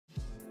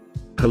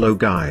Hello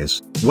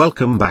guys,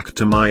 welcome back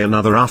to my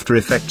another After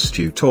Effects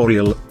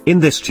tutorial.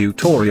 In this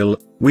tutorial,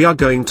 we are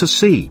going to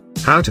see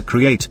how to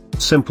create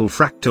simple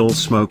fractal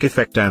smoke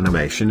effect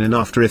animation in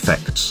After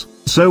Effects.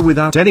 So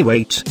without any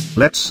wait,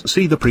 let's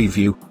see the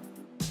preview.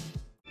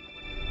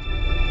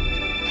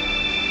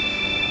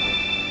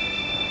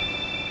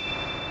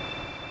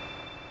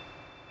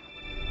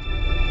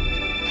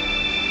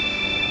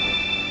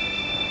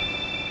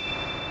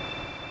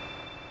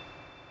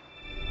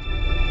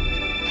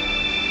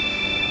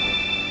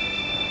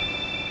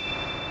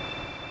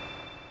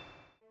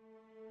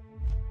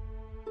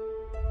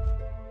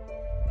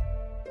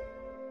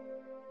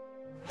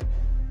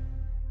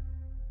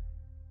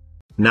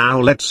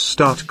 Now let's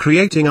start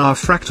creating our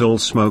fractal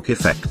smoke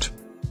effect.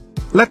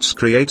 Let's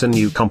create a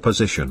new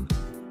composition.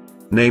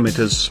 Name it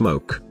as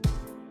smoke.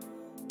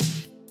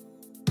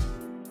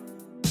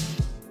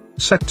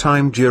 Set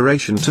time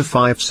duration to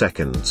 5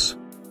 seconds.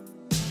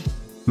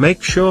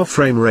 Make sure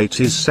frame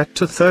rate is set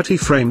to 30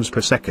 frames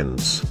per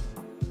second.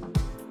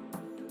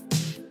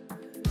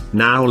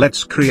 Now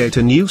let's create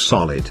a new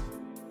solid.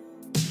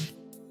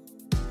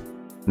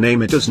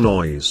 Name it as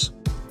noise.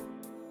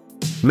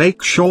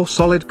 Make sure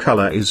solid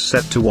color is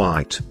set to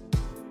white.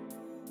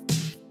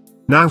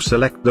 Now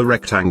select the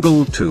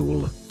rectangle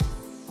tool.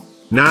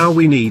 Now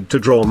we need to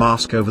draw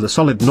mask over the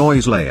solid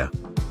noise layer.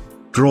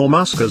 Draw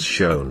mask as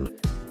shown.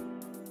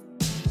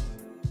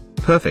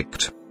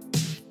 Perfect.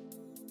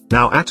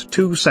 Now at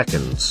 2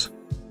 seconds.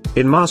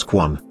 In mask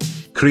 1,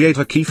 create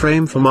a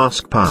keyframe for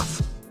mask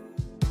path.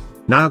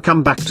 Now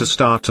come back to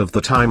start of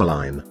the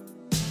timeline.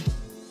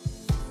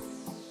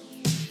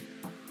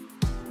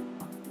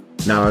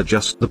 Now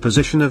adjust the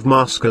position of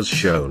mask as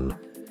shown.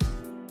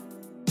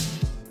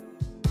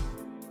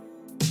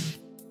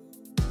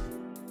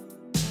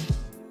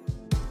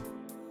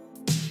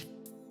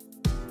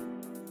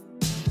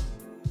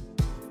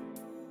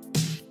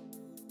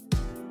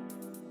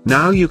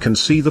 Now you can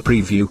see the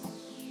preview.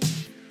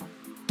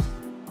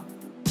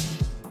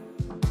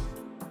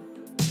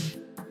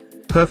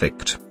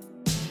 Perfect.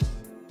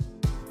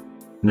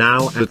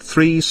 Now at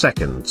 3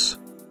 seconds.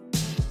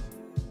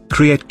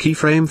 Create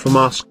keyframe for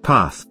mask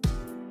path.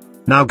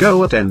 Now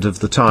go at end of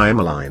the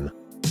timeline.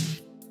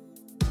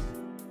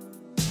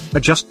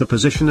 Adjust the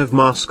position of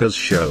mask as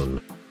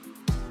shown.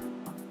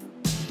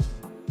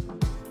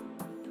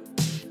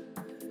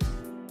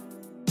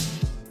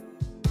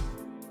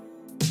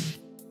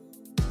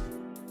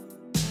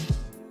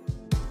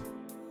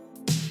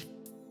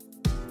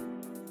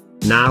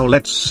 Now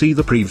let's see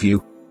the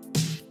preview.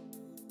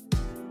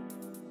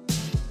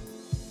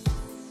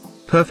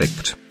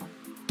 Perfect.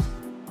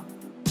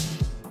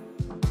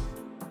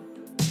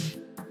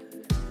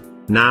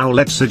 Now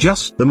let's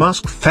adjust the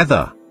mask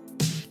feather.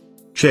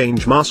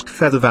 Change mask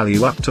feather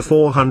value up to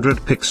 400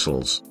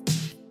 pixels.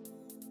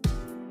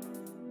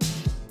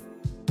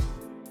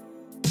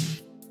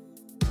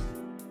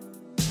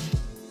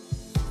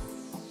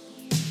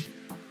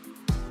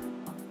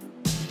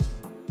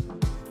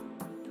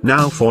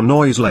 Now for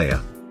noise layer.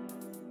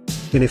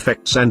 In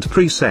Effects and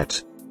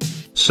Preset.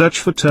 Search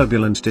for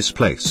Turbulent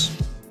Displace.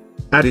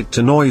 Add it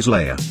to noise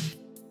layer.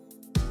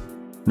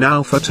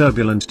 Now for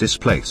Turbulent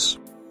Displace.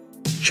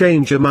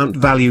 Change amount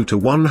value to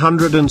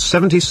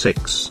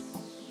 176.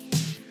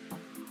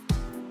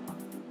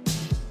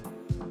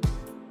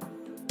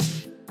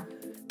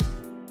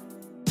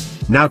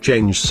 Now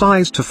change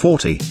size to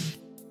 40.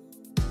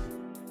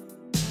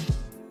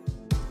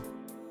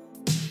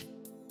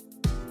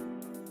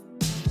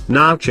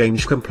 Now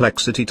change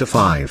complexity to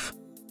 5.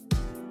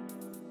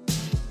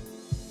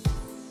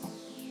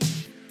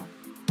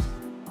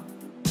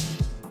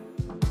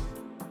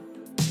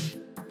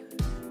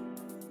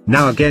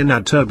 Now again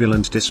add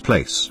turbulent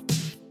displace.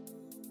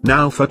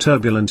 Now for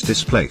turbulent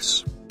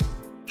displace.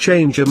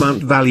 Change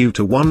amount value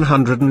to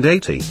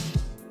 180.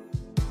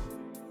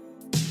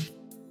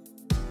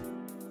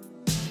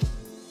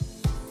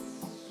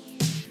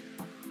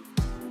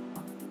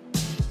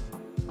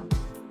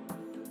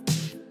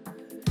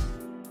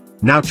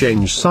 Now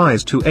change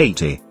size to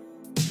 80.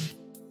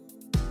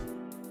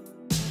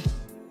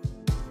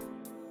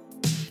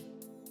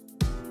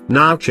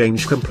 Now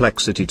change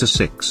complexity to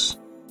 6.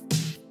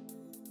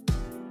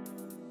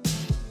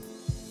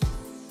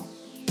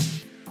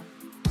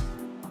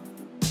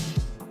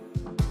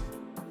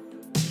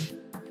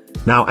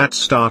 Now at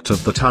start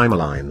of the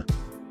timeline.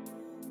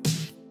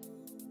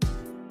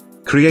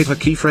 Create a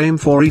keyframe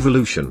for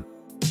evolution.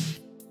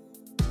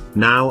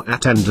 Now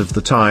at end of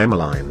the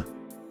timeline.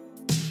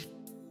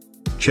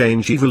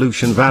 Change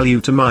evolution value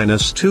to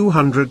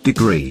 -200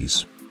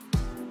 degrees.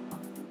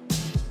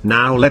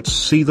 Now let's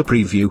see the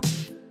preview.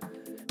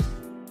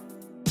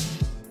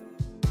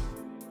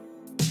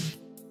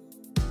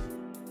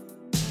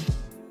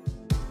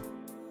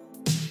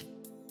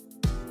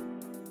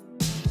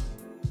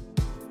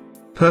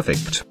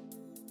 Perfect.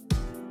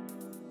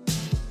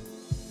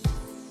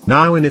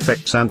 Now in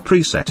Effects and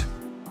Preset.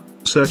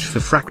 Search for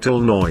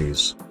Fractal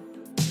Noise.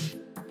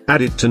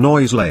 Add it to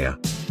Noise layer.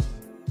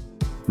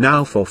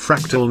 Now for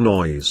Fractal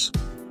Noise.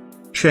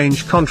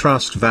 change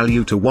contrast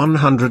value to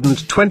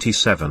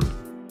 127.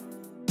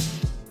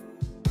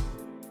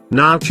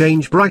 Now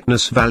change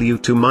brightness value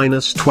to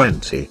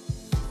 -20.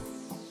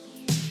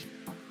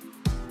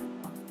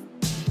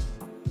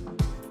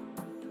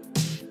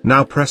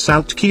 Now press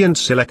Alt key and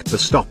select the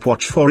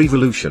stopwatch for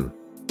evolution.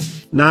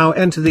 Now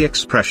enter the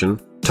expression,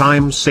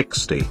 times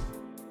 60.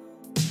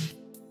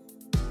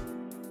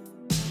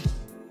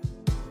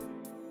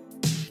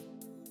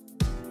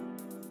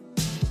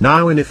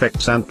 Now in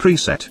Effects and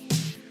Preset,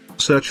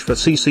 search for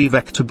CC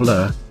Vector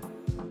Blur.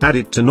 Add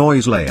it to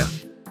Noise Layer.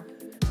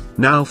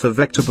 Now for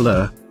Vector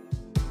Blur,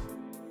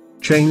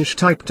 change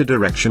type to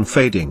Direction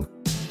Fading.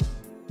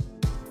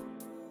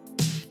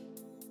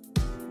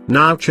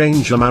 Now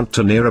change amount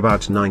to near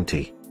about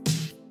 90.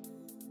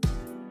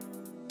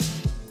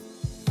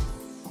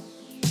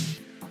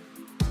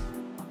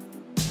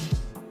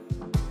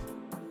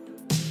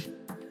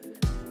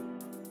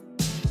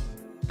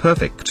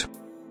 Perfect.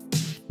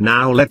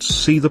 Now let's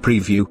see the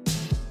preview.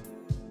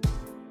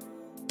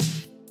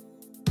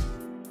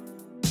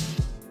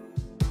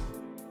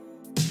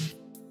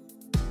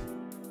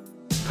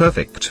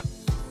 Perfect.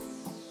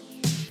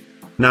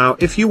 Now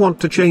if you want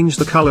to change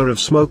the color of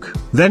smoke,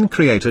 then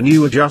create a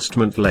new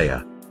adjustment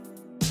layer.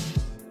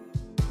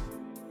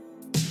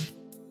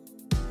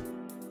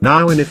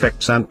 Now in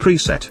Effects and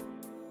Preset,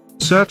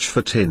 search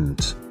for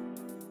Tint.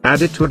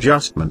 Add it to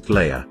Adjustment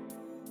layer.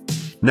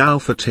 Now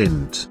for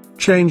Tint,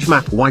 change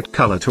Map White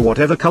color to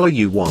whatever color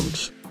you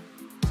want.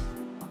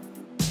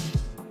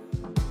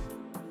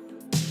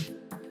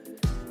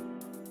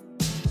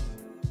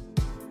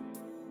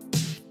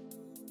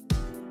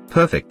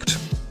 Perfect.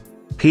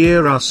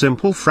 Here our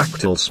simple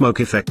fractal smoke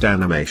effect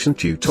animation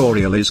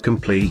tutorial is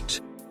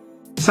complete.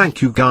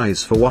 Thank you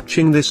guys for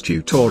watching this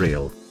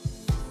tutorial.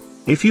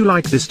 If you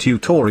like this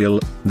tutorial,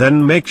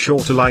 then make sure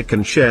to like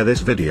and share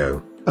this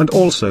video, and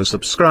also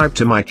subscribe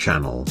to my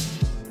channel.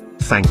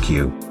 Thank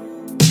you.